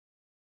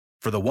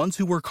For the ones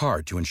who work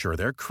hard to ensure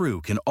their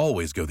crew can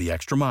always go the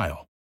extra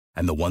mile,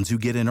 and the ones who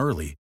get in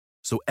early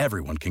so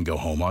everyone can go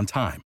home on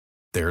time,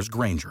 there's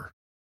Grainger,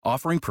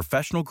 offering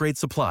professional-grade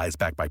supplies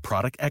backed by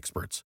product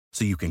experts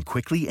so you can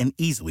quickly and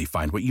easily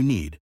find what you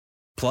need.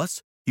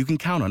 Plus, you can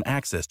count on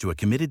access to a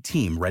committed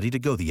team ready to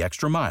go the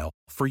extra mile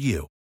for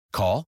you.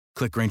 Call,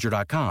 click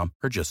Grainger.com,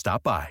 or just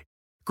stop by.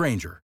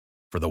 Grainger,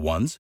 for the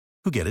ones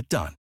who get it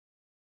done.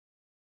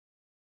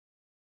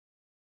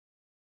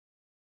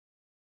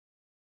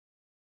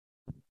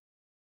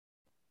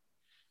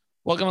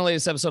 Welcome to the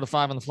latest episode of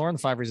Five on the Floor on the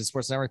Five Reasons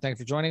Sports Network. Thank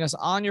you for joining us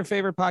on your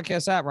favorite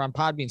podcast app. We're on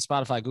Podbean,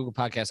 Spotify, Google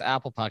Podcasts,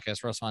 Apple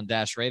Podcasts, Russ on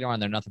Dash Radar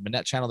on their Nothing But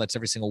Net channel. That's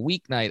every single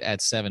weeknight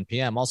at 7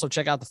 p.m. Also,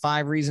 check out the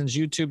Five Reasons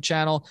YouTube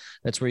channel.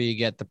 That's where you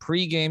get the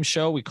pregame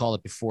show. We call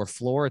it Before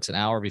Floor. It's an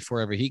hour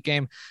before every Heat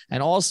game.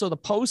 And also the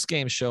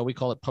postgame show. We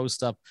call it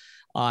Post Up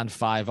on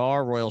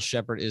 5R. Royal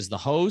Shepherd is the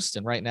host.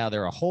 And right now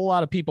there are a whole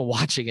lot of people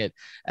watching it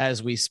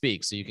as we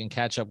speak. So you can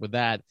catch up with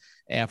that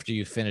after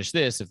you finish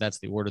this, if that's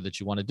the order that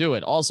you want to do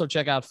it. Also,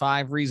 check out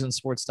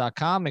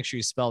fivereasonsports.com. Make sure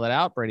you spell that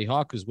out. Brady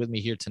Hawk, who's with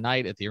me here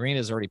tonight at the arena,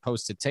 has already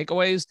posted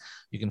takeaways.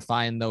 You can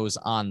find those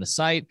on the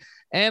site.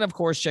 And, of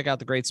course, check out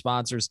the great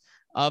sponsors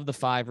of the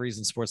Five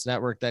Reasons Sports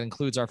Network. That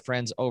includes our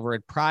friends over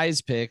at Prize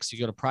Picks. You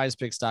go to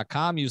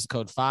prizepicks.com, use the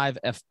code 5,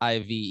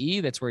 F-I-V-E.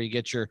 That's where you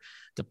get your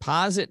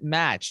deposit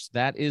matched.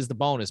 That is the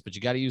bonus, but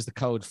you got to use the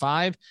code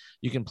 5.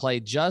 You can play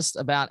just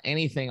about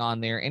anything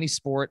on there, any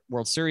sport.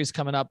 World Series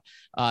coming up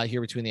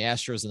here between the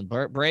Astros and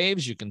the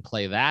Braves. You can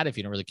play that if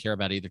you don't really care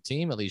about either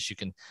team. At least you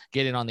can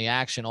get in on the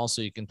action.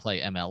 Also, you can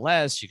play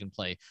MLS. You can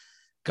play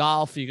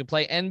golf, you can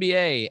play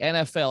NBA,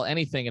 NFL,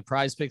 anything at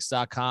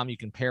prizepicks.com. You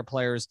can pair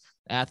players,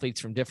 athletes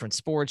from different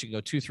sports. You can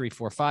go 2, 3,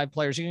 4, 5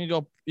 players. You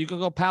can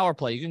go power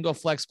play. You can go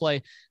flex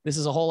play. This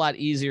is a whole lot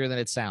easier than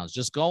it sounds.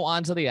 Just go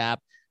onto the app,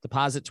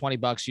 deposit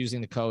 $20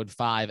 using the code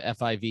 5,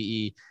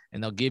 F-I-V-E,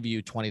 and they'll give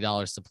you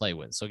 $20 to play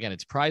with. So again,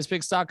 it's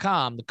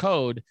prizepicks.com, the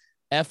code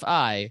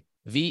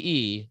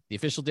F-I-V-E, the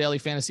official daily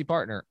fantasy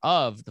partner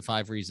of the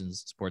Five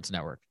Reasons Sports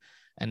Network.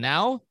 And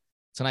now,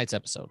 tonight's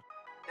episode.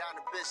 Down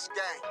to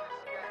Biscayne.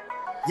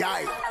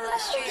 Yeah,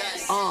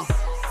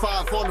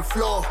 5 on the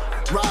floor,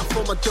 ride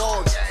for my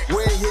dogs.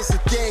 Where here's the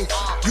thing,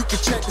 you can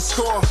check the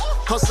score.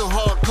 Hustle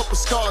hard, couple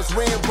scars,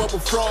 wearing bubble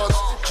frauds.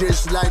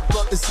 Just like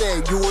Butler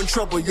said, you in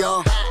trouble,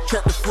 y'all.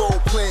 Kept the floor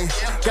playing,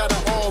 got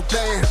it all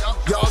banned.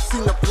 Y'all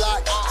seen the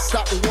block,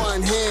 stop with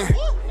one hand.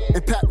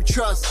 And Pat we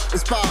trust,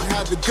 it's power,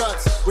 have the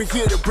guts. We're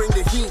here to bring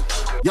the heat,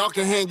 y'all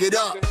can hang it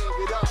up.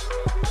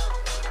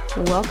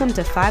 Welcome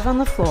to Five on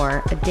the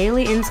Floor, a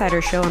daily insider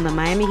show on the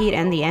Miami Heat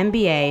and the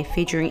NBA,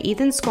 featuring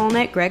Ethan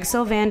Skolnick, Greg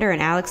Sylvander, and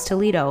Alex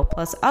Toledo,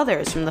 plus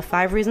others from the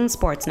Five Reasons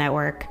Sports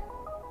Network.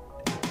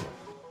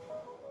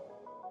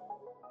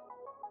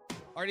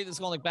 Alrighty, this is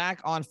Skolnick back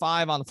on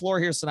Five on the Floor.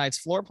 Here's tonight's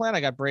floor plan.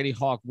 I got Brady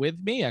Hawk with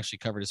me. Actually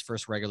covered his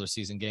first regular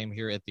season game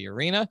here at the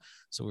arena.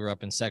 So we were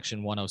up in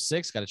section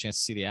 106. Got a chance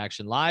to see the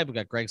action live. We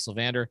got Greg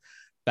Sylvander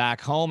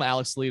back home.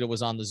 Alex Toledo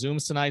was on the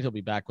Zooms tonight. He'll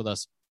be back with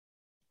us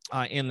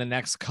in the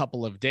next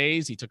couple of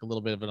days. He took a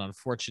little bit of an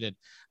unfortunate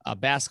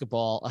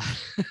basketball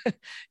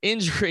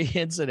injury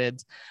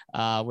incident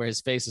where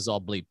his face is all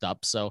bleeped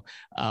up. So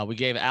we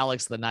gave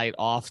Alex the night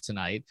off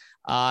tonight.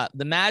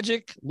 The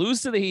Magic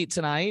lose to the Heat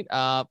tonight.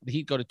 The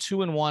Heat go to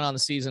 2-1 on the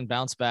season,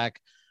 bounce back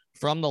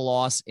from the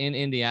loss in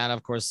Indiana.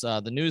 Of course,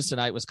 the news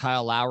tonight was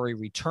Kyle Lowry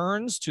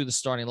returns to the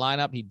starting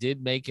lineup. He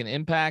did make an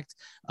impact.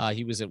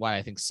 He was at,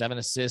 I think 7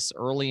 assists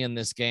early in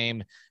this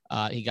game.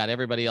 He got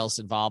everybody else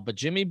involved, but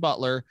Jimmy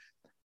Butler,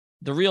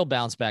 the real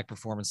bounce back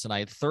performance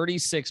tonight,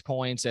 36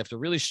 points after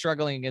really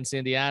struggling against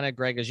Indiana.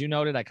 Greg, as you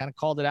noted, I kind of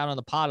called it out on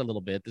the pod a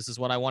little bit. This is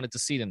what I wanted to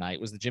see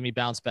tonight, was the Jimmy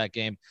bounce back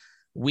game.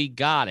 We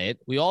got it.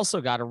 We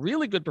also got a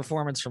really good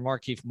performance from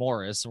Markieff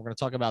Morris. So we're going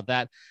to talk about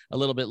that a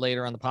little bit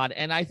later on the pod.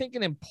 And I think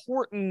an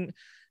important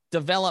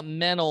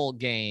developmental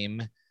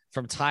game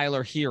from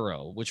Tyler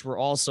Hero, which we're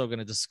also going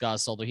to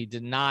discuss, although he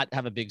did not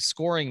have a big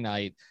scoring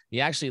night. He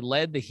actually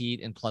led the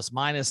Heat in plus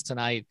minus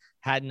tonight,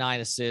 had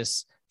 9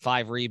 assists,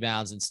 5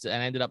 rebounds, and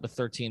ended up with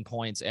 13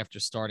 points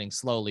after starting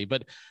slowly.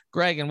 But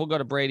Greg, and we'll go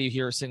to Brady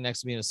here sitting next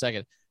to me in a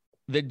second,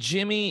 the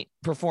Jimmy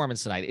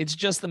performance tonight, it's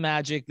just the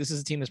Magic. This is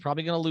a team that's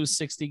probably going to lose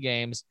 60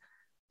 games,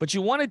 but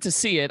you wanted to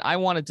see it. I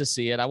wanted to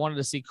see it. I wanted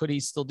to see, could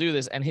he still do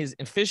this? And his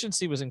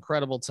efficiency was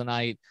incredible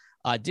tonight.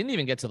 Didn't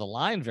even get to the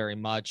line very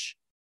much,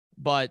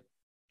 but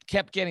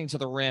kept getting to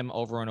the rim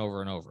over and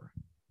over and over.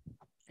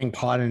 And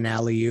caught an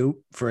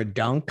alley-oop for a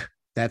dunk.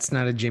 That's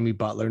not a Jimmy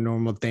Butler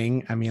normal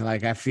thing. I mean,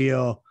 like, I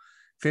feel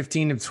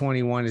 15 of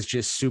 21 is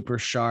just super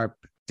sharp.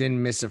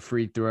 Didn't miss a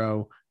free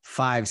throw.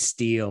 5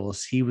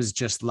 steals. He was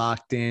just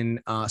locked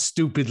in,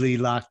 stupidly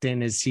locked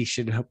in, as he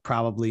should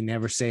probably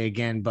never say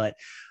again. But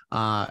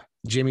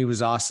Jimmy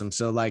was awesome.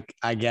 So, like,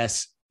 I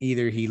guess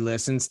either he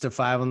listens to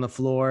Five on the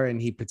Floor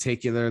and he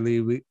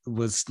particularly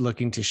was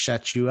looking to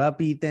shut you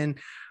up, Ethan,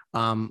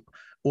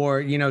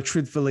 or, you know,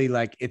 truthfully,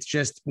 like, it's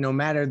just no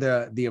matter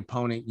the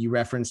opponent. You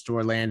referenced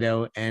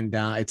Orlando, and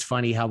it's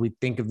funny how we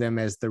think of them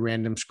as the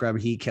random scrub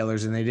Heat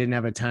killers, and they didn't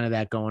have a ton of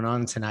that going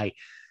on tonight.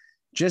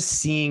 just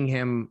seeing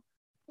him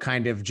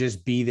kind of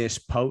just be this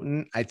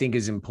potent, I think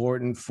is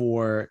important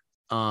for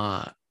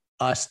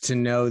us to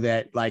know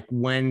that, like,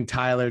 when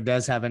Tyler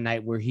does have a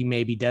night where he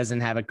maybe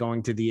doesn't have it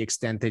going to the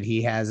extent that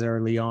he has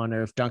early on,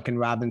 or if Duncan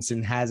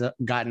Robinson has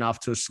gotten off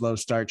to a slow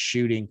start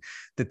shooting,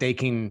 that they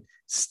can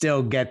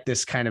still get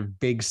this kind of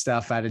big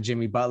stuff out of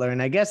Jimmy Butler.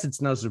 And I guess it's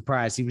no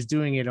surprise. He was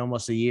doing it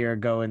almost a year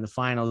ago in the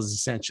finals,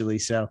 essentially.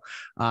 So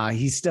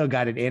he's still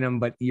got it in him,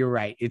 but you're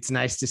right. It's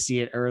nice to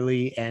see it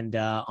early, and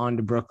on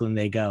to Brooklyn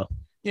they go.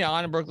 Yeah,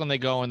 on to Brooklyn they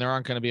go, and there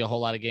aren't going to be a whole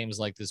lot of games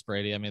like this,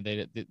 Brady. I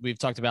mean, we've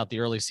talked about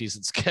the early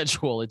season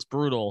schedule. It's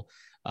brutal.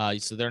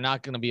 So they're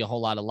not going to be a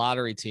whole lot of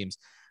lottery teams.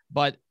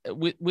 But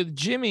with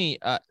Jimmy,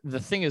 the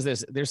thing is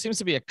this, there seems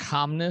to be a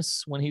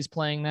calmness when he's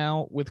playing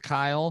now with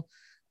Kyle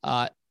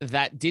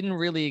that didn't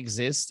really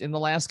exist in the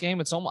last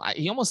game.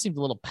 He almost seemed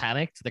a little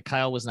panicked that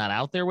Kyle was not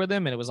out there with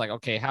him. And it was like,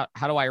 okay,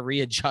 how do I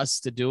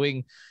readjust to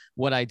doing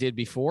what I did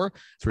before?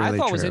 Really I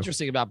thought true. Was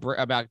interesting about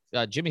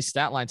Jimmy's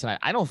stat line tonight.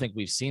 I don't think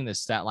we've seen this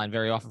stat line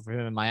very often from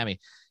him in Miami.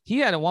 He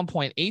had at one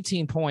point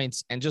 18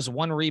 points and just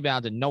 1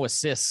 rebound and no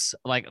assists.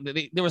 Like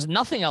there was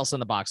nothing else in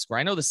the box score.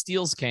 I know the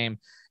steals came.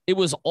 It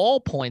was all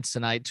points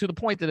tonight, to the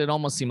point that it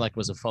almost seemed like it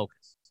was a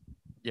focus.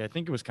 Yeah, I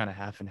think it was kind of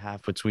half and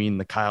half between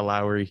the Kyle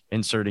Lowry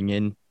inserting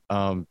in.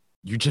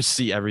 You just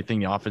see everything,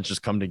 the offense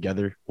just come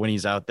together when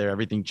he's out there.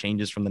 Everything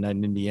changes from the night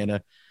in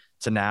Indiana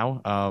to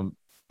now.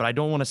 But I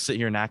don't want to sit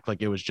here and act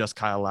like it was just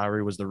Kyle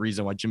Lowry was the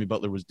reason why Jimmy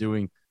Butler was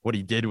doing what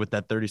he did with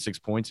that 36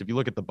 points. If you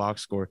look at the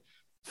box score,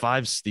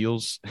 5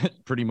 steals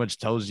pretty much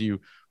tells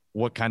you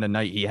what kind of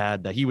night he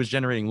had, that he was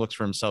generating looks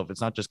for himself.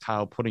 It's not just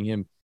Kyle putting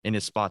him in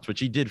his spots, which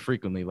he did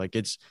frequently. Like,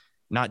 it's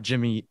not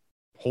Jimmy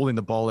holding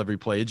the ball every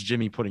play. It's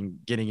Jimmy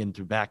getting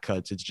into back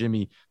cuts. It's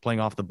Jimmy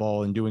playing off the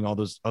ball and doing all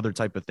those other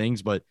type of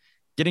things. But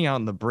getting out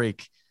in the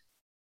break,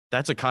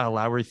 that's a Kyle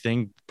Lowry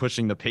thing,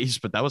 pushing the pace.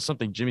 But that was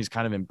something Jimmy's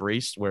kind of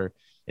embraced, where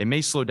it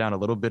may slow down a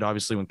little bit,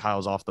 obviously, when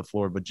Kyle's off the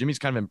floor. But Jimmy's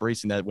kind of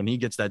embracing that when he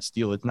gets that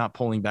steal, it's not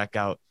pulling back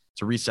out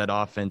to reset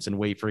offense and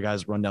wait for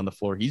guys to run down the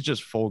floor. He's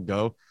just full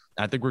go.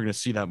 And I think we're going to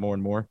see that more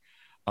and more.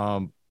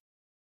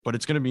 But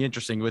it's going to be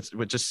interesting with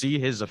just see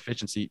his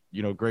efficiency.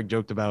 You know, Greg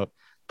joked about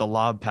the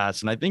lob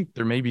pass, and I think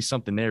there may be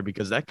something there,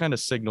 because that kind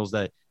of signals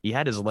that he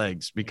had his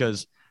legs,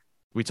 because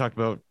we talked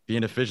about the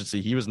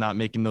inefficiency. He was not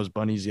making those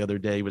bunnies the other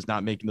day. He was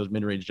not making those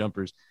mid-range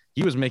jumpers.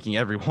 He was making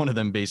every one of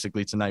them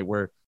basically tonight,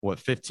 where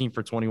 15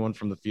 for 21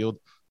 from the field.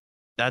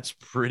 That's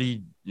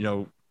pretty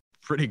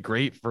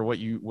great for what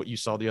you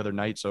saw the other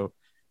night. So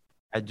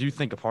I do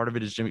think a part of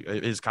it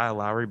is Kyle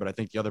Lowry, but I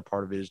think the other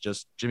part of it is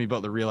just Jimmy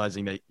Butler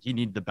realizing that he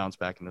needed to bounce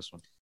back in this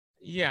one.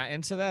 Yeah,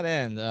 and to that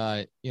end,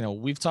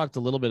 we've talked a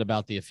little bit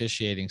about the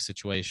officiating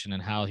situation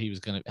and how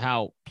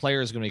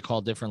players are going to be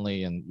called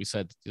differently. And we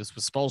said this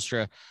was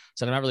Spoelstra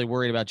said, I'm not really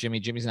worried about Jimmy.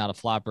 Jimmy's not a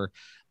flopper.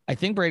 I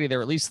think, Brady, there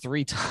were at least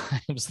 3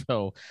 times,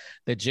 though,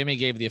 that Jimmy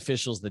gave the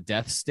officials the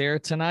death stare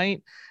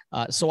tonight.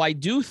 So I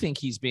do think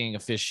he's being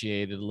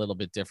officiated a little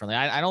bit differently.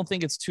 I don't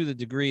think it's to the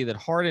degree that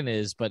Harden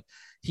is, but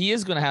he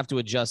is going to have to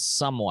adjust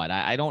somewhat.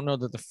 I don't know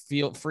that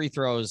the free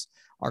throws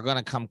are going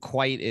to come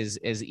quite as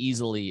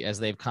easily as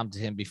they've come to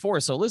him before.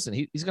 So listen,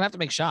 he's going to have to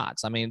make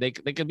shots. I mean, they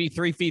could be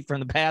 3 feet from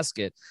the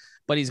basket,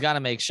 but he's got to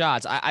make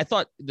shots. I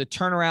thought the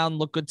turnaround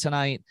looked good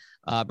tonight.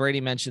 Brady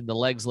mentioned the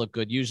legs look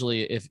good.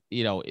 Usually for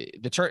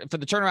the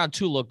turnaround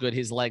to look good,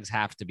 his legs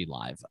have to be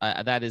live.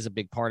 That is a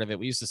big part of it.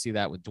 We used to see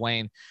that with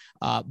Dwayne,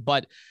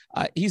 but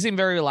he seemed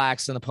very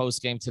relaxed in the post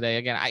game today.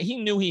 Again, he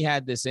knew he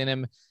had this in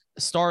him.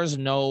 Stars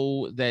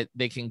know that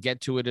they can get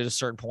to it at a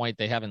certain point.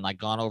 They haven't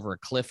gone over a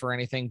cliff or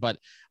anything, but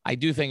I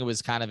do think it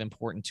was kind of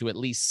important to at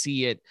least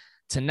see it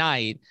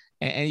tonight.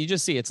 And you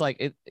just see, it's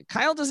like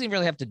Kyle doesn't even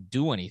really have to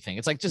do anything.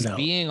 It's like just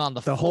being on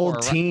the floor. The whole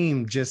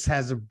team just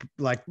has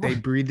they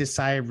breathe a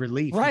sigh of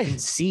relief. Right. You can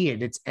see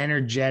it. It's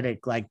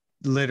energetic. Like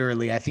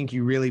literally, I think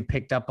you really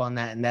picked up on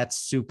that. And that's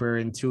super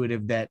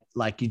intuitive that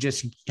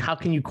how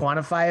can you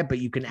quantify it, but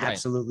you can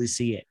absolutely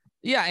see it.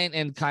 Yeah,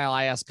 and Kyle,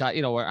 I asked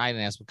Kyle, I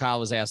didn't ask, but Kyle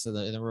was asked in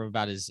the room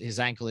about his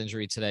ankle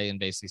injury today, and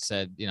basically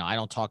said, I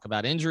don't talk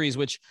about injuries,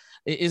 which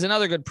is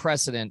another good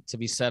precedent to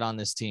be set on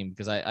this team,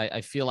 because I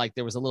feel like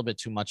there was a little bit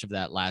too much of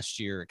that last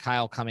year.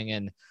 Kyle coming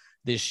in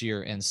this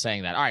year and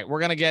saying that. All right,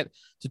 we're going to get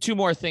to 2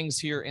 more things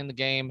here in the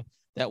game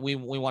that we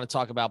want to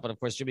talk about, but of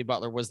course, Jimmy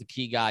Butler was the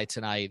key guy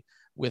tonight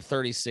with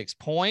 36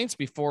 points.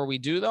 Before we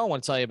do, though, I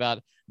want to tell you about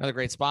another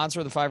great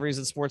sponsor of the 5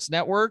 Reasons Sports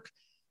Network.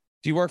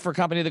 Do you work for a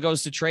company that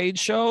goes to trade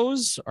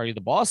shows? Are you the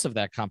boss of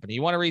that company?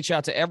 You want to reach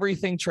out to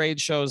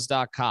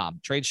everythingtradeshows.com.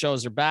 Trade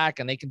shows are back,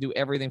 and they can do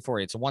everything for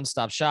you. It's a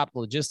one-stop shop: the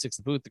logistics,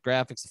 the booth, the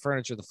graphics, the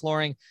furniture, the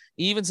flooring,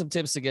 even some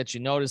tips to get you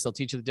noticed. They'll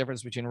teach you the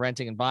difference between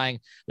renting and buying.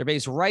 They're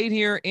based right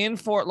here in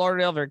Fort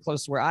Lauderdale, very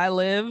close to where I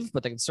live,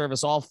 but they can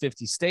service all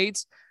 50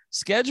 states.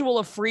 Schedule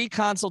a free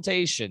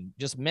consultation.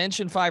 Just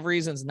mention 5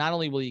 Reasons. Not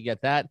only will you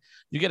get that,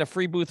 you get a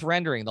free booth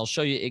rendering. They'll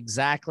show you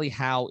exactly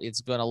how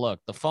it's going to look.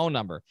 The phone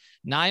number,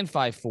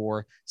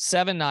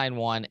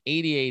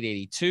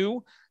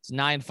 954-791-8882. It's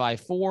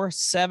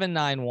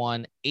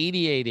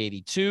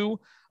 954-791-8882,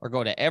 or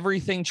go to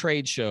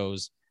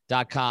everythingtradeshows.com.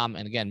 sportsbook.com.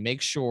 And again,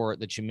 make sure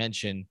that you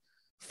mention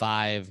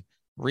 5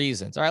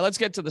 reasons. All right, let's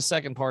get to the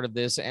second part of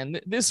this.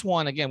 And this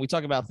one, again, we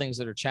talk about things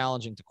that are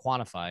challenging to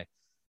quantify.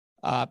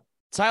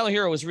 Tyler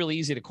Herro was really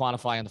easy to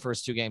quantify in the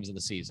first 2 games of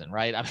the season,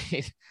 right? I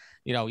mean,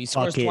 he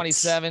scores Buckets.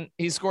 27,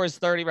 he scores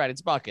 30, right?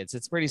 It's buckets.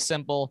 It's pretty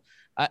simple.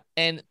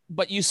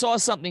 But you saw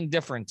something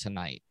different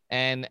tonight.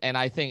 And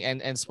I think,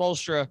 and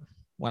Spoelstra,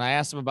 when I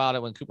asked him about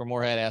it, when Cooper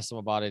Moorhead asked him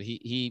about it,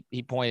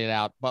 he pointed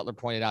out, Butler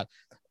pointed out,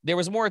 there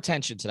was more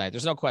attention tonight.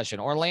 There's no question.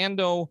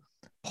 Orlando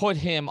put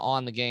him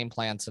on the game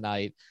plan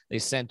tonight. They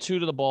sent 2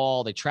 to the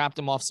ball. They trapped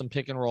him off some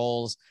pick and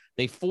rolls.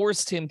 They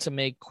forced him to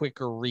make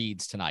quicker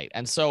reads tonight.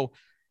 And so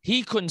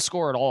he couldn't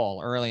score at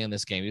all early in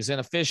this game. He was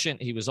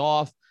inefficient. He was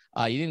off.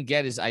 He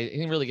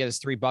didn't really get his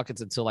 3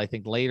 buckets until I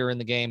think later in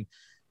the game.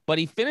 But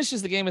he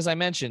finishes the game, as I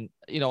mentioned,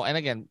 and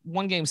again,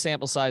 1 game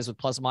sample size with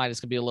plus minus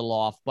can be a little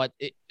off, but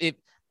it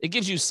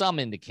gives you some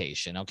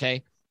indication.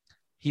 Okay.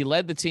 He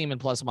led the team in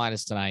plus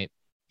minus tonight.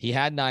 He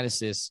had 9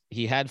 assists.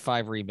 He had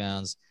 5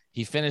 rebounds.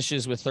 He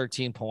finishes with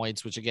 13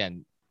 points, which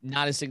again,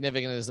 not as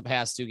significant as the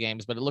past 2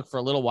 games, but it looked for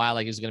a little while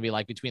like he was going to be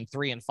like between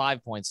 3 and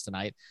 5 points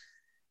tonight.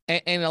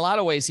 And in a lot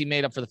of ways, he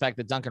made up for the fact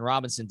that Duncan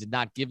Robinson did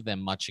not give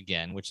them much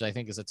again, which I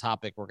think is a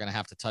topic we're going to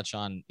have to touch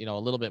on, a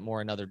little bit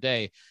more another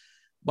day.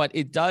 But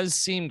it does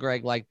seem,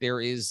 Greg, like there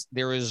is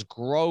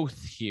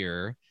growth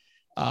here.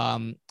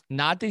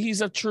 Not that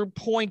he's a true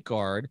point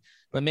guard,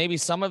 but maybe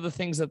some of the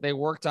things that they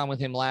worked on with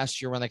him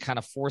last year when they kind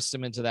of forced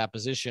him into that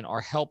position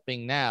are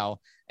helping now.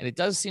 And it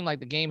does seem like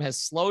the game has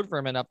slowed for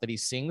him enough that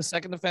he's seeing the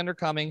second defender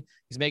coming.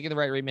 He's making the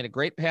right read. Made a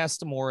great pass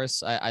to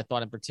Morris. I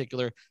thought in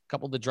particular, a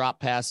couple of the drop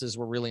passes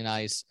were really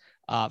nice.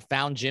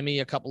 Found Jimmy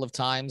a couple of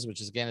times,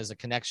 which is, again, is a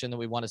connection that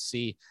we want to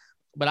see.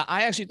 But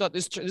I actually thought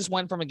this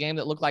went from a game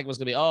that looked like it was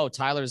going to be,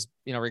 Tyler's,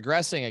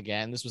 regressing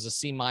again. This was a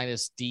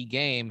C-D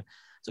game.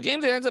 So a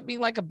game that ends up being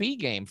like a B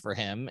game for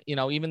him,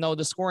 even though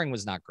the scoring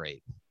was not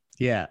great.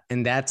 Yeah.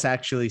 And that's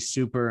actually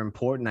super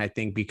important, I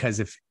think, because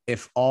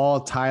if all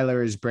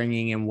Tyler is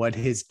bringing and what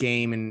his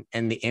game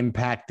and the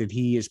impact that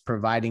he is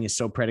providing is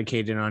so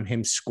predicated on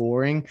him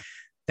scoring,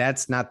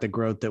 that's not the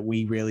growth that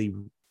we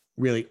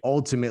really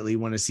ultimately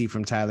want to see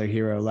from Tyler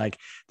Herro. Like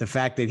the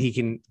fact that he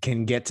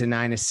can get to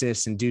 9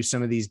 assists and do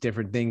some of these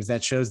different things,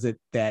 that shows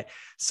that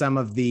some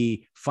of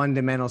the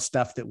fundamental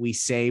stuff that we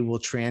say will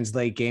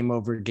translate game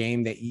over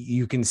game that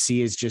you can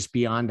see is just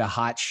beyond a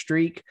hot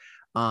streak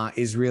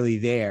is really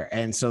there.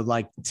 And so,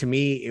 like, to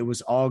me, it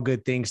was all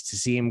good things to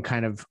see him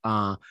kind of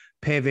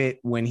pivot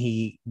when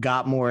he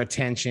got more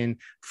attention,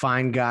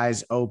 find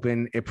guys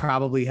open. It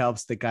probably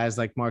helps that guys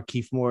like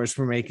Markieff Morris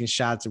were making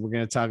shots, and we're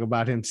going to talk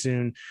about him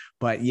soon.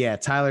 But yeah,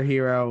 Tyler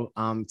Herro,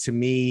 to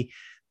me,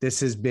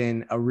 this has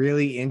been a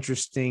really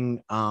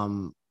interesting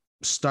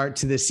start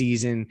to the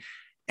season.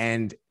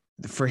 And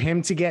for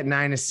him to get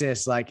 9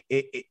 assists, like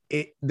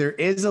there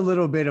is a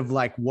little bit of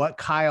like what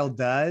Kyle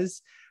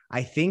does.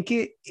 I think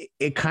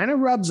it kind of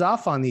rubs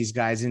off on these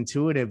guys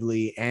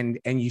intuitively, and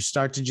you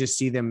start to just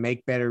see them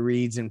make better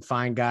reads and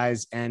find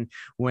guys. And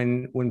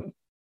when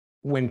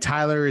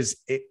Tyler is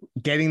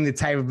getting the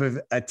type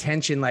of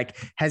attention, like,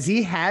 has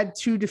he had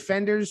 2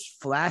 defenders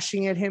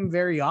flashing at him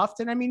very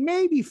often? I mean,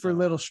 maybe for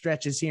little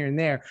stretches here and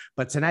there,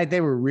 but tonight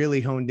they were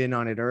really honed in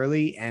on it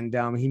early, and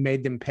he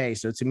made them pay.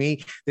 So to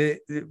me,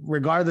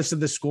 regardless of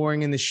the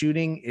scoring and the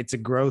shooting, it's a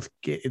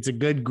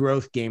good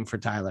growth game for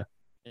Tyler.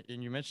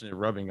 And you mentioned it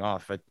rubbing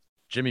off.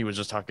 Jimmy was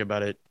just talking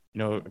about it,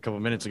 a couple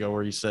of minutes ago,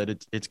 where he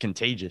said it's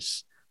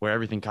contagious, where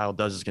everything Kyle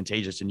does is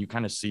contagious. And you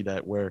kind of see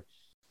that where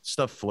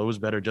stuff flows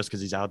better just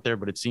because he's out there.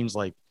 But it seems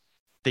like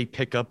they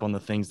pick up on the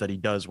things that he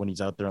does when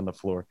he's out there on the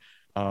floor.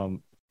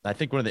 I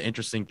think one of the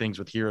interesting things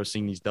with Herro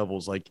seeing these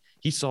doubles, like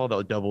he saw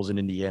the doubles in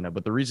Indiana,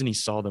 but the reason he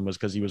saw them was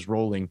because he was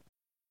rolling.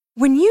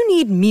 When you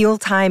need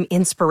mealtime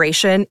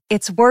inspiration,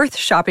 it's worth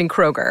shopping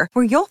Kroger,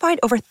 where you'll find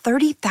over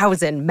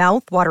 30,000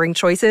 mouth-watering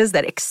choices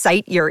that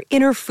excite your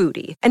inner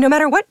foodie. And no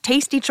matter what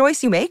tasty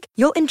choice you make,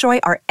 you'll enjoy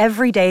our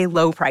everyday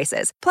low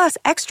prices, plus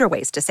extra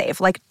ways to save,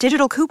 like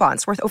digital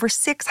coupons worth over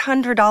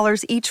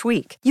 $600 each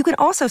week. You can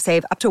also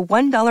save up to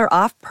 $1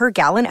 off per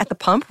gallon at the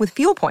pump with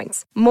fuel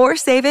points. More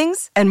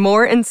savings and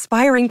more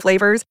inspiring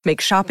flavors make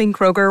shopping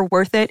Kroger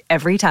worth it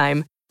every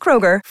time.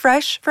 Kroger,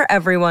 fresh for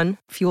everyone.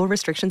 Fuel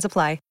restrictions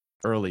apply.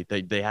 Early,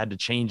 they had to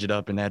change it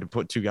up and they had to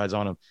put 2 guys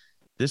on him.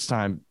 This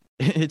time,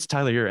 it's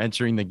Tyler Herro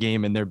entering the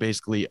game, and they're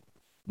basically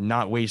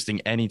not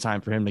wasting any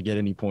time for him to get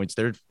any points.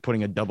 They're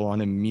putting a double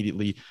on him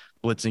immediately,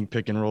 blitzing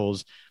pick and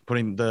rolls,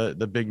 putting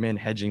the big man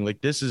hedging.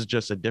 Like, this is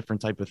just a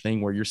different type of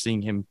thing where you're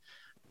seeing him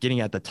getting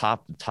at the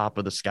top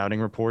of the scouting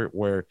report,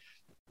 where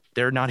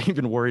they're not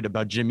even worried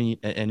about Jimmy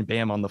and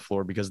Bam on the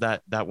floor, because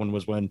that one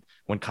was when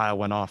Kyle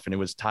went off and it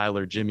was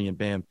Tyler, Jimmy, and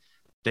Bam.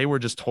 They were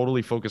just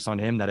totally focused on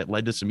him, that it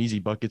led to some easy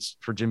buckets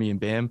for Jimmy and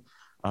Bam.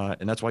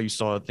 And that's why you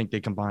saw, I think they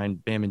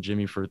combined Bam and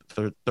Jimmy for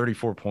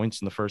 34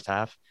 points in the first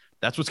half.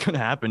 That's what's going to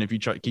happen if you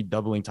keep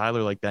doubling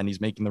Tyler like that, and he's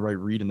making the right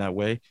read in that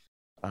way.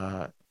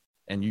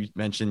 And you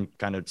mentioned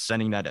kind of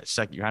sending that at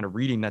second, you're kind of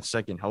reading that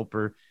second help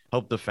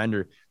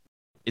defender.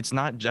 it's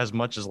not as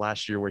much as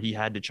last year where he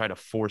had to try to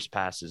force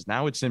passes.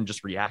 Now it's him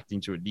just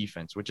reacting to a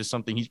defense, which is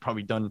something he's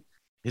probably done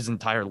his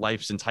entire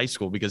life since high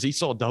school, because he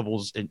saw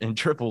doubles and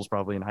triples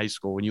probably in high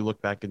school. When you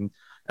look back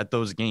at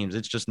those games,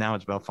 it's just now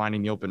it's about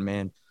finding the open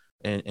man.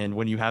 And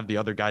when you have the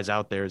other guys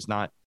out there, it's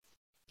not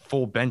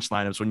full bench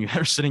lineups. When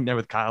you're sitting there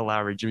with Kyle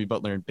Lowry, Jimmy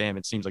Butler, and Bam,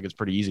 it seems like it's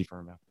pretty easy for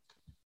him now.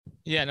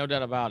 Yeah, no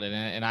doubt about it.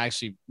 And I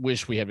actually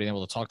wish we had been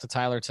able to talk to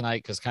Tyler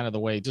tonight, because kind of the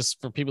way,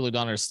 just for people who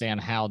don't understand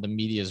how the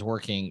media is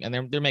working, and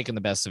they're making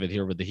the best of it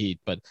here with the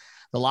Heat, but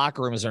the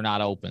locker rooms are not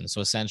open.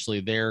 So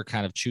essentially they're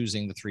kind of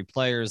choosing the three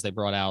players. They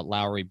brought out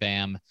Lowry,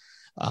 Bam,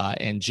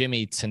 and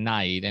Jimmy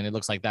tonight. And it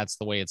looks like that's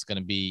the way it's going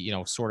to be,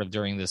 sort of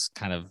during this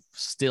kind of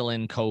still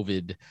in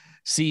COVID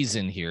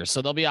season here.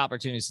 So there'll be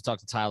opportunities to talk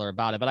to Tyler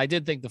about it. But I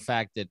did think the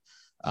fact that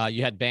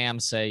you had Bam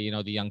say,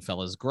 the young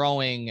fella's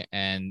growing,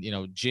 and,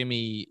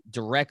 Jimmy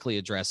directly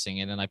addressing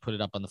it. And I put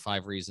it up on the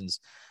 5 Reasons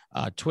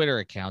Twitter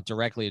account,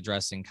 directly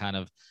addressing kind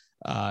of,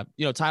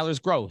 Tyler's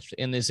growth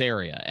in this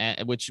area,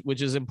 and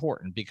which is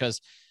important,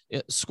 because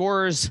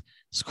scorers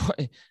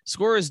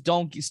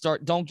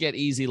don't get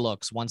easy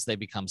looks once they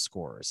become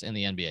scorers in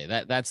the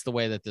NBA. That's the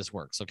way that this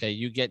works. Okay.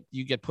 You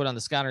get put on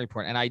the scouting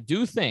report. And I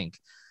do think,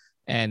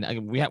 and I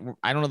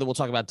don't know that we'll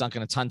talk about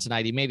Duncan a ton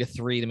tonight. He made a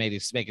 3 to make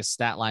his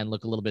stat line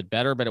look a little bit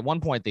better. But at one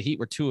point, the Heat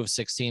were 2 of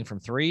 16 from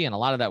 3, and a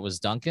lot of that was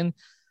Duncan.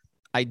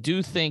 I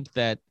do think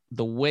that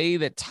the way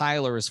that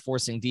Tyler is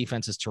forcing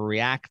defenses to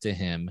react to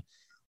him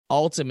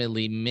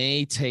ultimately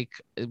may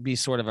be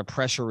sort of a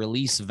pressure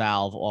release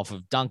valve off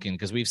of Duncan,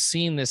 because we've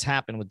seen this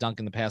happen with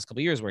Duncan the past couple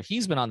of years, where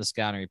he's been on the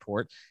scouting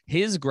report.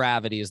 His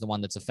gravity is the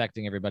one that's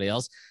affecting everybody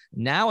else.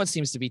 Now it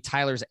seems to be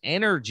Tyler's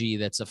energy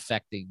that's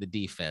affecting the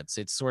defense.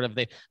 It's sort of,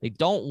 they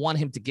don't want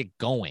him to get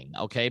going,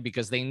 okay,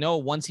 because they know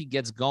once he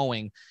gets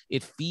going,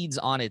 it feeds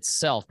on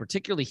itself,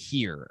 particularly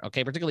here,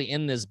 okay, particularly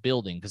in this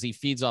building, because he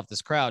feeds off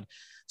this crowd.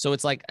 So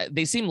it's like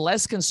they seem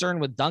less concerned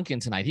with Duncan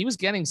tonight. He was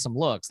getting some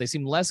looks. They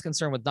seem less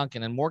concerned with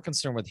Duncan and more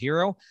concerned with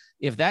Herro.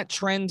 If that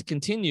trend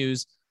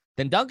continues,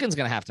 then Duncan's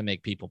going to have to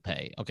make people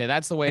pay. Okay,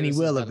 that's the way. And he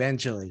will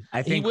eventually.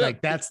 I think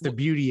that's the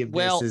beauty of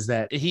this, is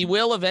that he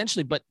will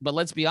eventually. But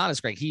let's be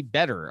honest, Greg, he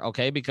better,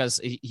 okay, because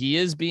he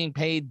is being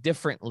paid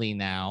differently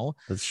now.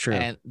 That's true.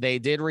 And they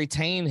did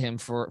retain him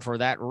for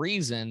that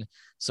reason.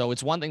 So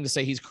it's one thing to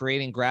say he's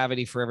creating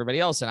gravity for everybody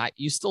else, and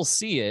you still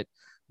see it.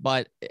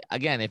 But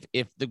again,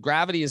 if the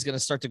gravity is going to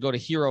start to go to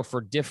Herro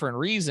for different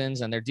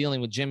reasons, and they're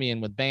dealing with Jimmy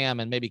and with Bam,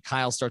 and maybe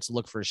Kyle starts to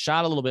look for a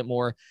shot a little bit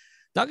more,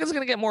 Duncan's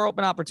going to get more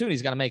open opportunities.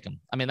 He's got to make them.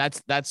 I mean,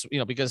 that's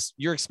because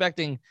you're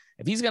expecting,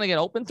 if he's going to get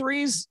open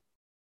threes,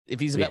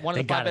 if he's one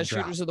of the 5 best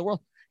shooters of the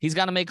world, he's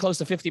got to make close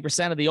to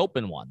 50% of the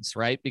open ones,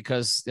 right?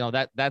 Because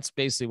that's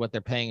basically what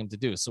they're paying him to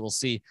do. So we'll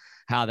see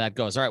how that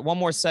goes. All right, one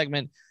more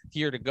segment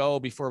here to go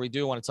before we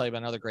do. I want to tell you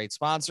about another great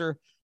sponsor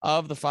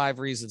of the 5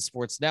 Reasons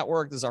Sports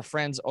Network. This is our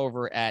friends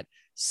over at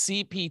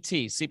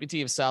CPT.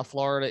 CPT of South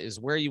Florida is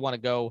where you want to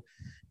go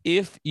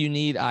if you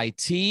need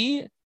IT.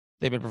 They've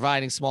been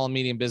providing small and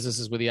medium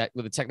businesses with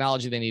the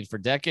technology they need for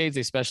decades.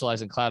 They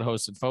specialize in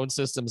cloud-hosted phone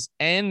systems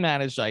and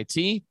managed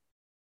IT.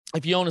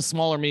 If you own a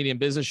small or medium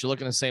business, you're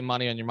looking to save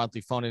money on your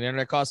monthly phone and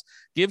internet costs,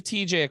 give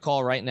TJ a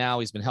call right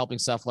now. He's been helping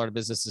South Florida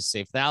businesses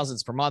save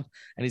thousands per month,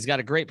 and he's got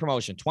a great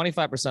promotion,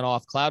 25%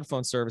 off cloud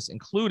phone service,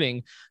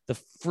 including the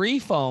free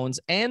phones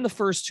and the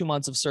first 2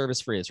 months of service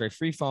free. That's right,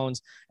 free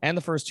phones and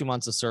the first 2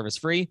 months of service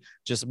free.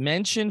 Just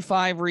mention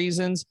 5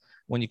 Reasons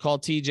when you call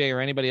TJ or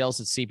anybody else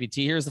at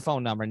CPT. Here's the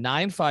phone number,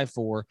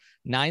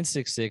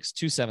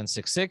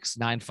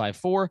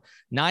 954-966-2766,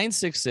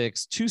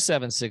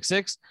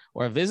 954-966-2766,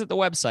 or visit the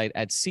website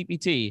at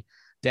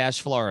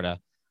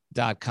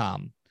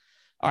cpt-florida.com.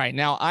 All right.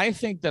 Now, I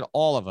think that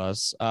all of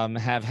us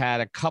have had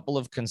a couple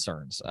of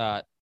concerns,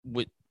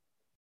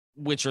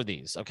 which are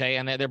these, okay?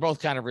 And they're both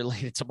kind of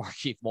related to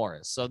Markieff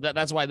Morris. So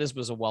that's why this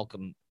was a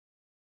welcome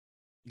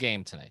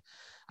game tonight.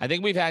 I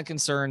think we've had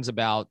concerns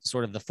about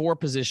sort of the 4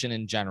 position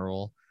in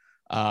general,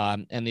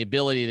 and the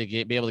ability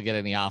to be able to get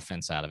any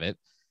offense out of it.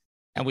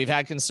 And we've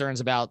had concerns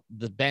about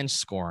the bench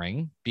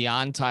scoring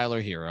beyond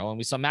Tyler Herro. And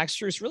we saw Max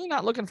Strus really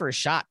not looking for a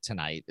shot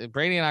tonight.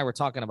 Brady and I were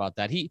talking about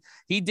that. He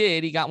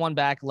got one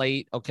back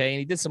late. Okay. And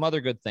he did some other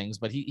good things,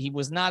 but he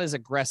was not as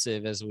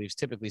aggressive as we've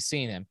typically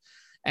seen him.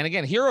 And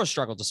again, Herro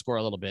struggled to score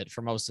a little bit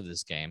for most of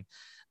this game.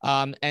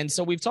 And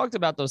so we've talked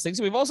about those things.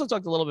 We've also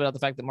talked a little bit about the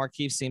fact that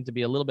Markieff seemed to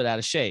be a little bit out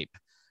of shape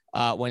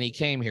when he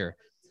came here.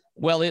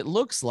 Well, it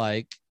looks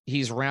like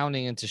he's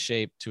rounding into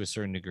shape to a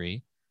certain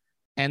degree.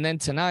 And then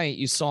tonight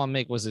you saw him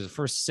make, was his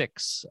first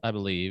 6, I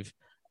believe,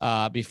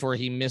 before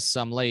he missed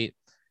some late,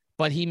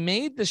 but he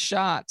made the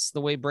shots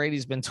the way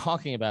Brady's been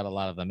talking about a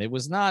lot of them. It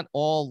was not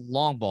all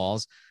long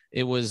balls.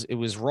 It was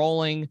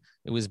rolling.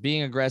 It was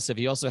being aggressive.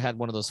 He also had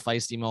one of those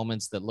feisty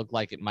moments that looked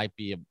like it might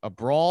be a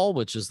brawl,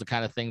 which is the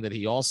kind of thing that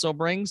he also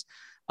brings.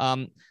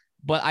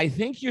 But I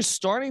think you're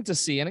starting to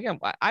see, and again,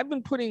 I've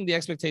been putting the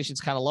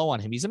expectations kind of low on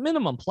him. He's a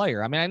minimum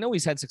player. I mean, I know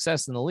he's had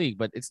success in the league,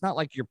 but it's not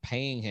like you're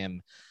paying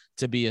him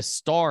to be a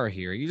star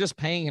here. You're just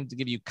paying him to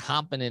give you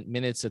competent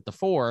minutes at the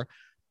 4.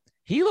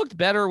 He looked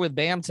better with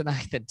Bam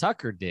tonight than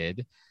Tucker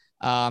did.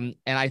 And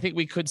I think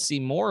we could see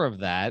more of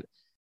that.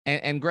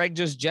 And Greg,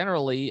 just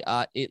generally,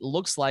 it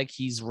looks like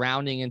he's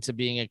rounding into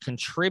being a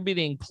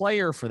contributing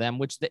player for them,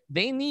 which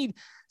they need.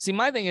 See,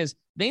 my thing is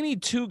they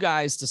need two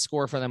guys to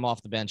score for them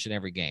off the bench in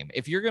every game.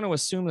 If you're going to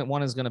assume that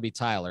one is going to be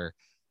Tyler,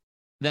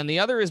 then the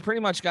other is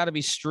pretty much got to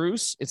be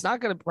Strus. It's not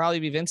going to probably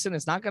be Vincent.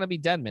 It's not going to be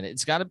Dedmon.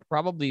 It's got to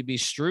probably be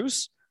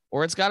Strus,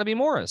 or it's got to be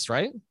Morris,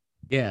 right?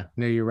 Yeah,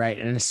 no, you're right.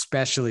 And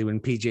especially when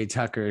PJ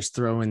Tucker is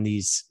throwing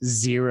these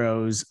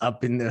zeros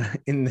up in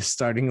the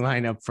starting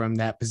lineup from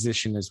that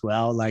position as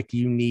well. Like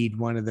you need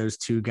one of those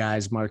two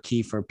guys,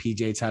 Markieff or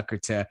PJ Tucker,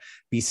 to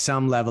be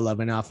some level of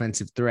an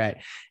offensive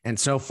threat. And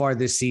so far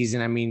this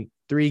season, I mean,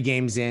 3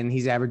 games in,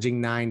 he's averaging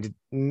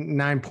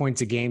 9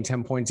 points a game,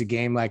 10 points a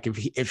game. Like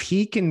if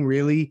he can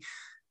really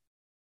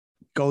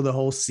go the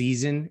whole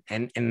season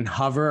and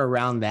hover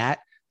around that,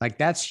 like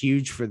that's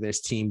huge for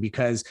this team,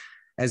 because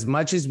as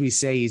much as we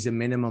say he's a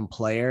minimum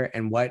player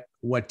and what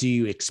do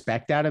you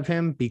expect out of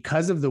him,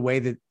 because of the way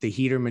that the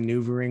Heat are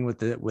maneuvering with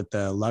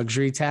the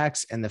luxury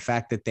tax and the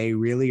fact that they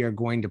really are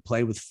going to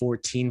play with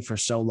 14 for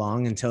so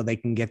long until they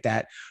can get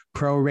that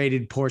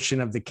prorated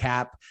portion of the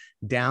cap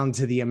down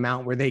to the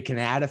amount where they can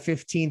add a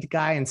 15th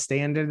guy and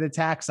stay under the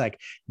tax.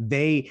 Like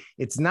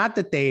it's not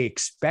that they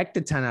expect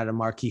a ton out of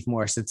Markieff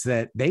Morris. It's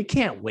that they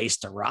can't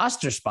waste a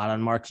roster spot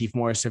on Markieff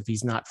Morris if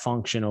he's not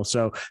functional.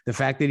 So the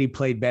fact that he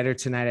played better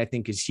tonight, I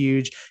think, is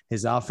huge.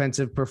 His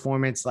offensive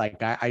performance,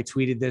 like I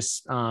tweeted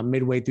this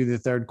midway through the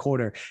third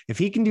quarter. If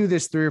he can do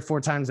this 3 or 4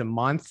 times a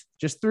month,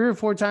 just 3 or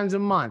 4 times a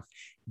month,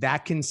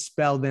 that can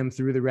spell them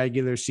through the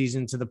regular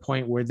season to the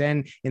point where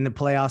then in the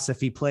playoffs,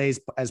 if he plays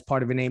as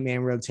part of an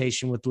 8-man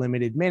rotation with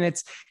limited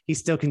minutes, he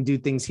still can do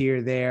things here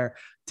or there,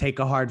 take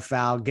a hard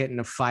foul, get in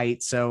a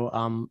fight.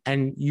 So,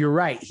 and you're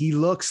right. He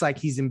looks like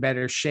he's in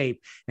better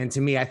shape. And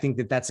to me, I think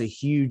that that's a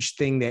huge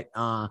thing that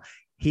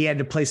he had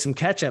to play some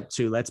catch up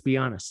to, let's be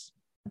honest.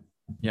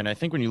 Yeah. And I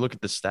think when you look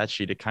at the stat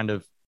sheet, it kind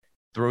of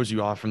throws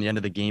you off from the end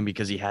of the game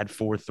because he had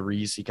 4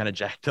 threes. He kind of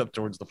jacked up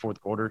towards the fourth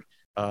quarter.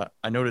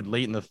 I noted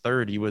late in the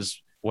third, he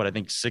was, I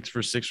think 6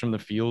 for 6 from the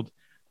field,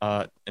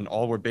 and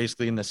all were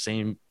basically in the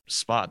same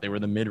spot. They were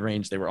the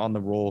mid-range. They were on the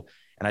roll.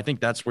 And I think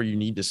that's where you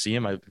need to see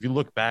him. If you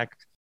look back,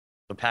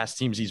 the past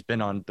teams he's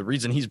been on, the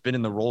reason he's been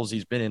in the roles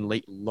he's been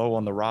in low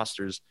on the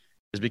rosters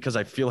is because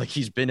I feel like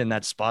he's been in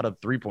that spot of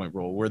 3-point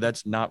role where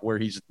that's not where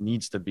he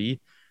needs to be.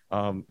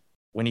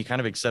 When he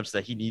kind of accepts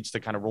that he needs to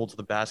kind of roll to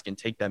the basket and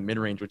take that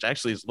mid-range, which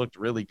actually has looked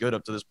really good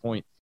up to this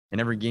point in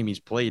every game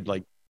he's played,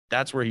 like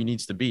that's where he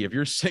needs to be. If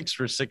you're 6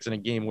 for 6 in a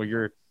game where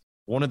you're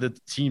one of the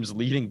team's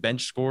leading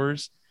bench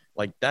scorers,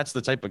 like that's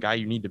the type of guy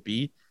you need to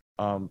be.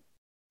 And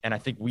I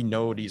think we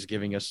know what he's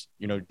giving us,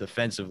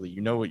 defensively.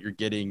 You know what you're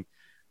getting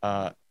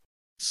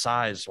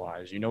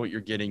size-wise. You know what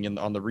you're getting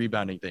on the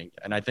rebounding thing.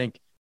 And I think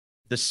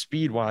the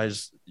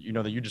speed-wise,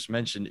 that you just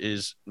mentioned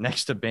is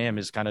next to Bam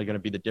is kind of going to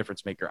be the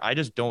difference maker. I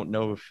just don't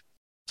know if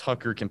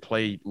Tucker can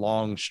play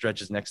long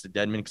stretches next to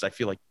Dedmon because I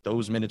feel like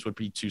those minutes would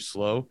be too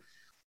slow.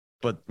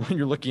 But when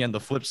you're looking on the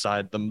flip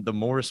side, the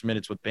Morris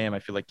minutes with Bam, I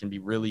feel like can be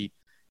really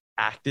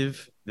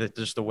active. That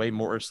just the way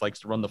Morris likes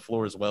to run the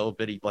floor as well,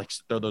 but he likes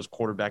to throw those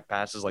quarterback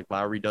passes like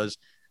Lowry does.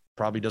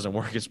 Probably doesn't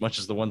work as much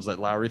as the ones that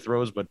Lowry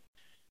throws, but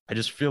I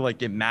just feel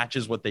like it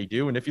matches what they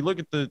do. And if you look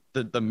at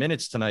the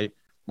minutes tonight,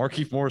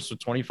 Markieff Morris with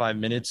 25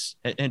 minutes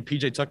and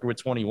PJ Tucker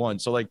with 21.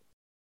 So like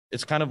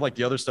it's kind of like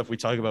the other stuff we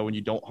talk about when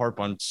you don't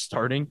harp on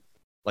starting.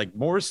 Like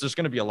Morris, there's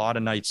going to be a lot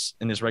of nights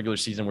in this regular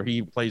season where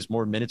he plays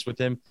more minutes with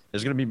him.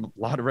 There's going to be a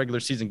lot of regular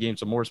season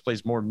games, so Morris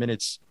plays more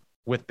minutes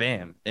with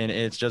Bam, and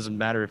it doesn't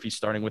matter if he's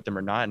starting with them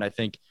or not. And I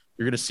think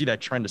you're going to see that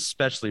trend,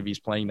 especially if he's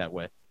playing that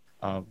way.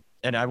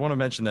 And I want to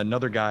mention that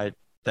another guy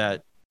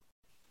that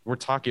we're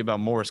talking about,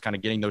 Morris kind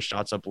of getting those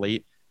shots up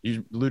late.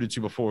 You alluded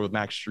to before with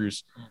Max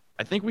Strus.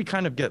 I think we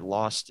kind of get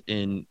lost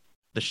in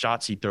the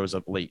shots he throws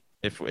up late.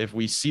 If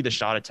we see the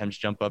shot attempts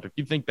jump up, if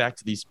you think back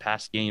to these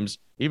past games,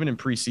 even in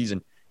preseason,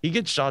 he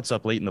gets shots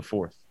up late in the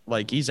fourth.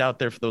 Like he's out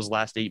there for those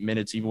last 8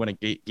 minutes, even when a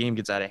game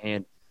gets out of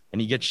hand,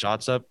 and he gets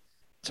shots up.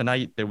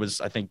 Tonight, there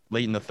was, I think,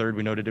 late in the third,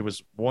 we noted it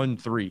was 1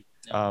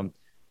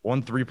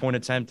 3-point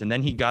attempt. And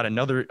then he got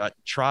another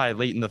try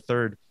late in the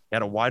third. He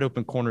had a wide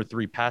open corner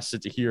 3, passed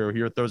it to Hero.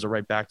 Hero throws it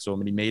right back to him,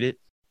 and he made it.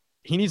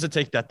 He needs to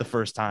take that the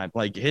first time.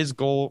 Like his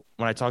goal,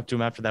 when I talked to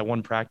him after that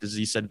one practice,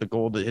 he said the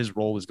goal that his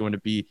role is going to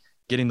be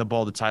getting the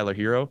ball to Tyler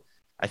Hero.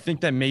 I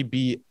think that may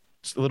be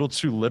a little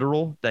too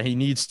literal, that he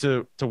needs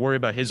to worry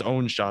about his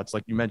own shots.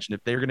 Like you mentioned,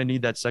 if they're going to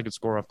need that second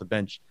score off the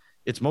bench,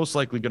 it's most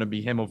likely going to be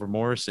him over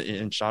Morris,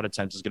 and shot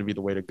attempts is going to be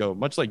the way to go,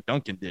 much like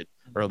Duncan did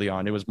early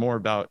on. It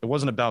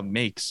wasn't about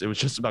makes. It was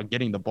just about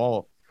getting the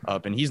ball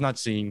up, and he's not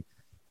seeing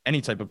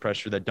any type of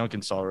pressure that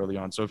Duncan saw early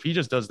on. So if he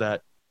just does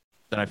that,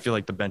 then I feel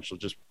like the bench will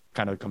just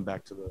kind of come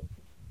back to the.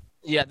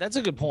 Yeah, that's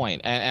a good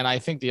point. And I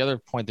think the other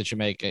point that you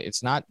make,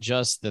 it's not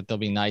just that there'll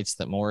be nights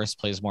that Morris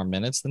plays more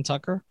minutes than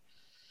Tucker.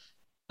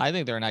 I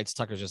think there are nights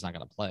Tucker's just not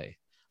going to play.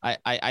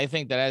 I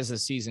think that as the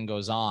season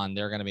goes on,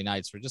 there are going to be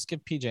nights where just give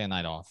PJ a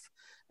night off.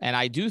 And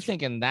I do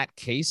think in that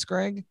case,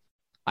 Greg,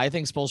 I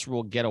think Spoelstra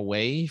will get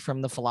away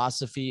from the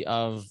philosophy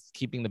of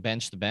keeping the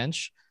bench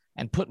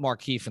and put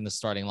Markieff in the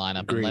starting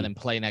lineup and let him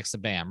play next to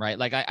Bam, right?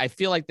 Like I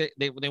feel like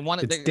they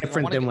want it. It's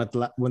different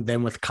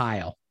than with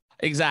Kyle.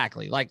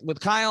 Exactly. Like with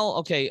Kyle,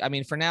 okay. I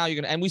mean, for now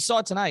you're and we saw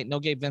it tonight.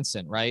 No Gabe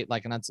Vincent, right?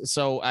 Like, and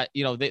so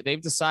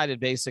they've decided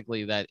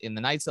basically that in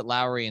the nights that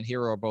Lowry and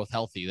Hero are both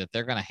healthy, that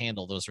they're going to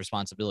handle those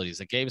responsibilities.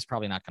 That Gabe's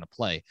probably not going to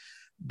play,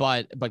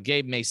 but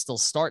Gabe may still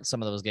start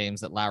some of those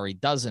games that Lowry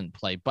doesn't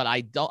play. But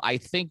I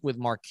think with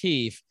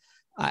Markieff,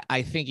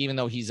 I think even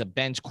though he's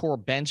a core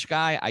bench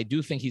guy, I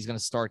do think he's going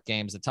to start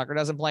games that Tucker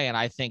doesn't play, and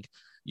I think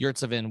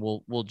Yurtseven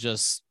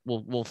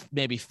will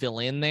maybe fill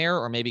in there,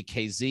 or maybe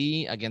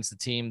KZ against the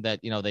team that,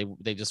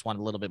 they just want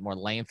a little bit more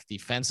length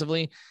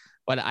defensively.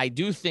 But I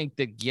do think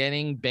that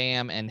getting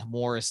Bam and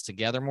Morris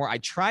together more, I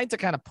tried to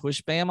kind of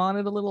push Bam on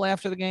it a little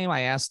after the game.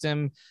 I asked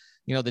him,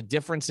 the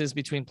differences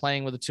between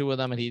playing with the two of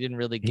them, and he didn't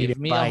really give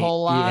me a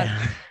whole lot.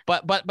 Yeah.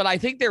 But I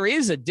think there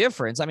is a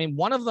difference. I mean,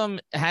 one of them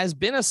has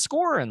been a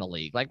scorer in the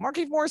league. Like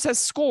Markieff Morris has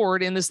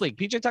scored in this league.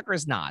 PJ Tucker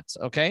is not,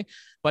 okay?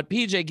 But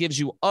PJ gives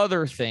you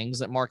other things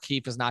that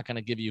Markieff is not going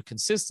to give you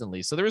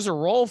consistently. So there is a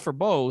role for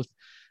both.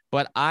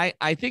 But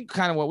I think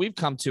kind of what we've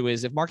come to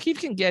is if Markieff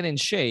can get in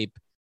shape,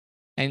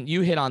 and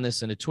you hit on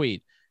this in a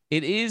tweet,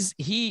 it is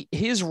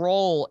his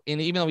role, in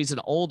even though he's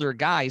an older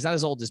guy, he's not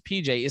as old as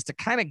PJ, is to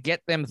kind of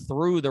get them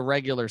through the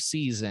regular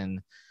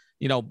season,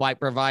 by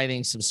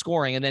providing some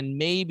scoring. And then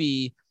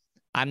maybe,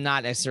 I'm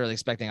not necessarily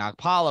expecting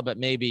Okpala, but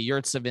maybe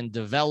Yurtseven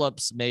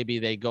develops, maybe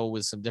they go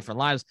with some different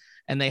lines,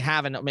 and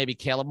maybe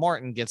Caleb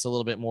Martin gets a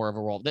little bit more of a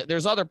role.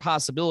 There's other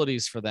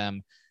possibilities for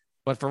them.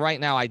 But for right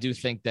now, I do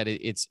think that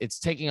it's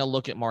taking a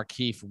look at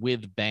Markieff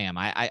with Bam.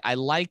 I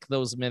like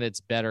those minutes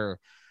better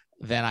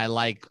than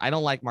I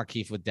don't like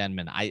Markieff with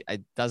Denman.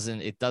 It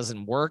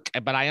doesn't work,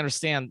 but I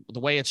understand the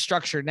way it's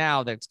structured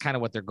now. That's kind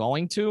of what they're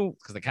going to,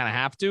 because they kind of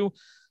have to.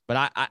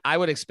 But I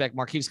would expect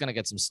Markieff's going to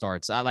get some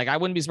starts. I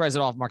wouldn't be surprised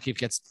at all if Markieff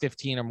gets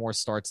 15 or more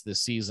starts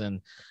this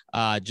season,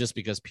 just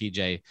because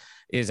PJ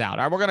is out.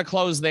 All right, we're going to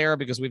close there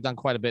because we've done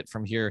quite a bit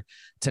from here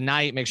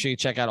tonight. Make sure you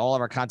check out all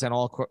of our content.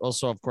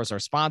 Also, of course, our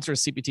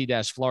sponsors,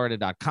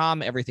 cpt-florida.com,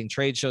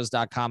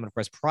 everythingtradeshows.com, and of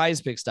course,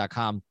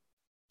 prizepicks.com.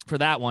 For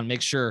that one,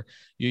 make sure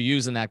you're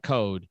using that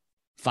code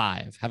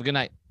 5. Have a good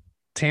night.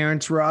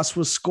 Terrence Ross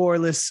was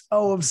scoreless,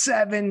 0 of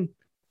 7.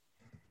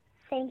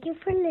 Thank you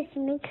for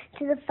listening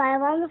to the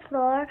 5 on the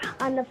Floor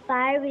on the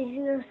 5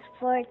 Regional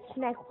Sports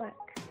Network.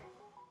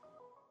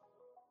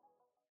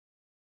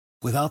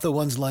 Without the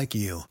ones like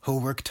you, who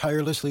work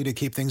tirelessly to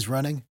keep things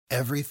running,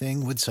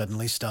 everything would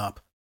suddenly stop.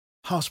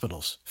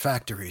 Hospitals,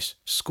 factories,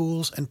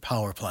 schools, and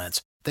power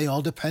plants, they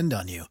all depend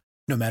on you.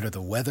 No matter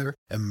the weather,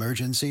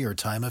 emergency, or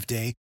time of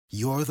day,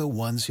 you're the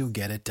ones who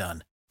get it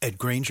done. At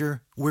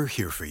Grainger, we're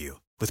here for you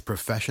with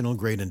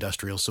professional-grade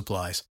industrial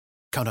supplies.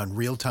 Count on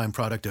real-time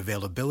product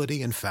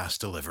availability and fast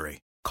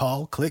delivery.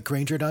 Call, click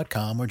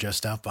Grainger.com, or just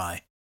stop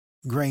by.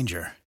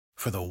 Grainger,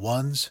 for the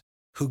ones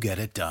who get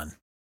it done.